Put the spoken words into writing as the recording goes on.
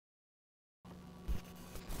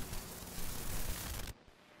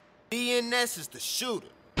DNS is the shooter.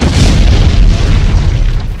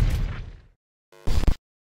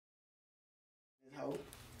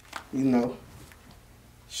 You know,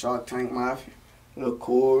 Shark Tank Mafia, Lil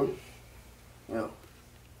Core, you know,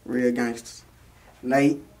 real gangsters.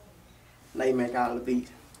 Nate make all the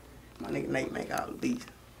beats. My nigga Nate make all the beats.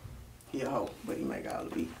 He a hoe, but he make all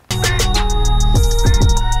the beats.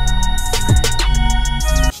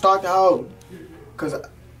 Start the hoe, cause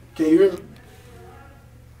can you hear me?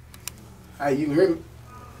 Hey, you can hear me?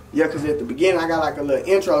 Yeah, cause at the beginning I got like a little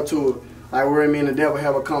intro to it, like where me and the devil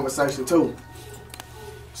have a conversation too.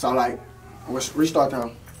 So like, let's restart the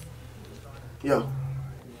hoe. Yeah.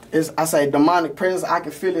 I say demonic presence, I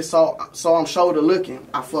can feel it, so I'm shoulder looking.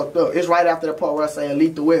 I fucked up. It's right after the part where I say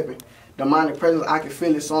lethal weapon. Demonic presence, I can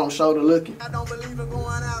feel it, so I'm shoulder looking. I don't believe in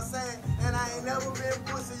going outside, and I ain't never been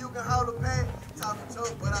pussy, you can hold a pad. Talking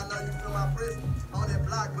tough, but I know you feel my presence on that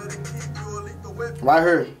block, but it keep you a lethal weapon. Right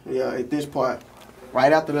here, yeah, at this part.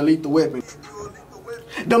 Right after the lethal weapon.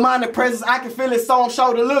 Demonic presence, I can feel it, so I'm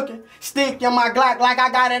shoulder looking. Stick in my Glock like I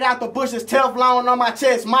got it out the bushes. Teflon on my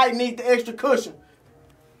chest, might need the extra cushion.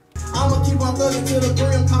 I'ma keep on thugging till the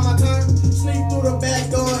brim come my turn. Sneak through the back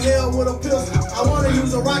door of hell with a pistol. I wanna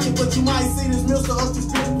use a rocket, but you might see this mister up this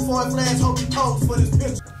bitch before it flash. Hope you pose for this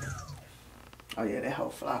picture. Oh yeah, that hoe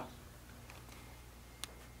fly.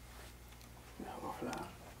 That hoe fly.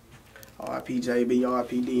 R.I.P. JB,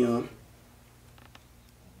 R.I.P. Dion.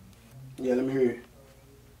 Yeah, let me hear it.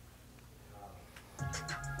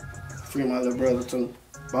 Free my little brother too.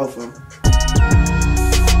 Both of them.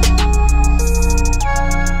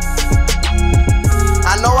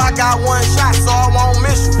 I know I got one shot, so I won't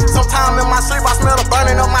miss you. Sometime in my sleep, I smell the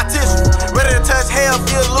burning of my tissue. Ready to touch hell,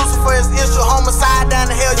 feel Lucifer his issue. Homicide down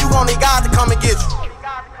the hell, you gon' need God to come and get you.